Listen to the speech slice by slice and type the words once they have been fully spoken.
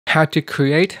how to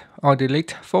create or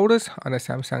delete folders on the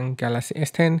Samsung Galaxy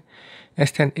S10,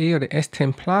 S10e or the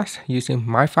S10 Plus using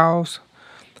My Files.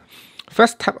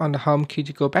 First, tap on the home key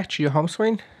to go back to your home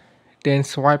screen. Then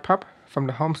swipe up from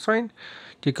the home screen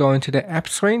to go into the app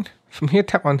screen. From here,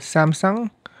 tap on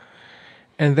Samsung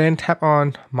and then tap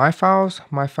on My Files.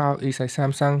 My File is a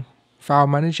Samsung file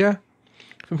manager.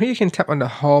 From here, you can tap on the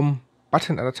home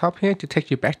button at the top here to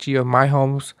take you back to your My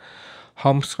Home's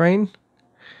home screen.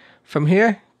 From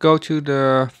here, go to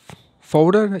the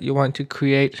folder that you want to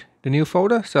create the new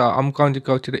folder. So I'm going to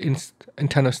go to the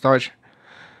internal storage,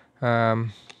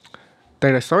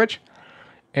 data storage.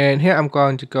 And here I'm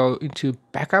going to go into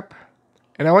backup.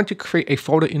 And I want to create a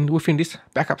folder within this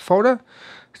backup folder.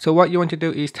 So what you want to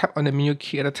do is tap on the menu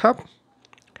key at the top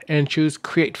and choose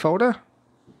create folder.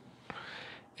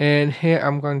 And here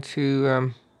I'm going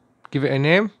to give it a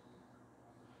name.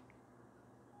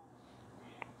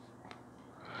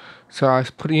 So I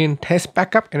put in test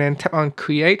backup and then tap on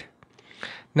create.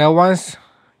 Now once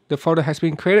the folder has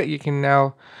been created, you can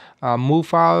now move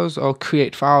files or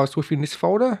create files within this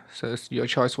folder. So it's your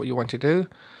choice what you want to do.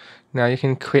 Now you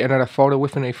can create another folder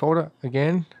within a folder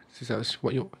again. So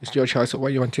it's your choice of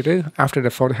what you want to do after the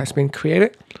folder has been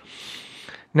created.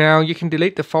 Now you can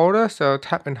delete the folder. So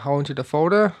tap and hold into the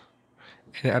folder.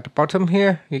 And at the bottom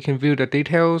here, you can view the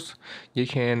details. You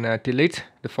can delete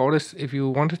the folders if you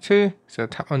wanted to. So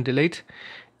tap on delete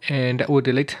and that will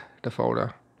delete the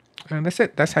folder. And that's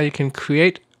it. That's how you can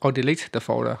create or delete the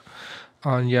folder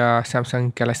on your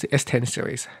Samsung Galaxy S10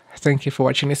 series. Thank you for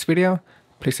watching this video.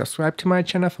 Please subscribe to my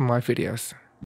channel for more videos.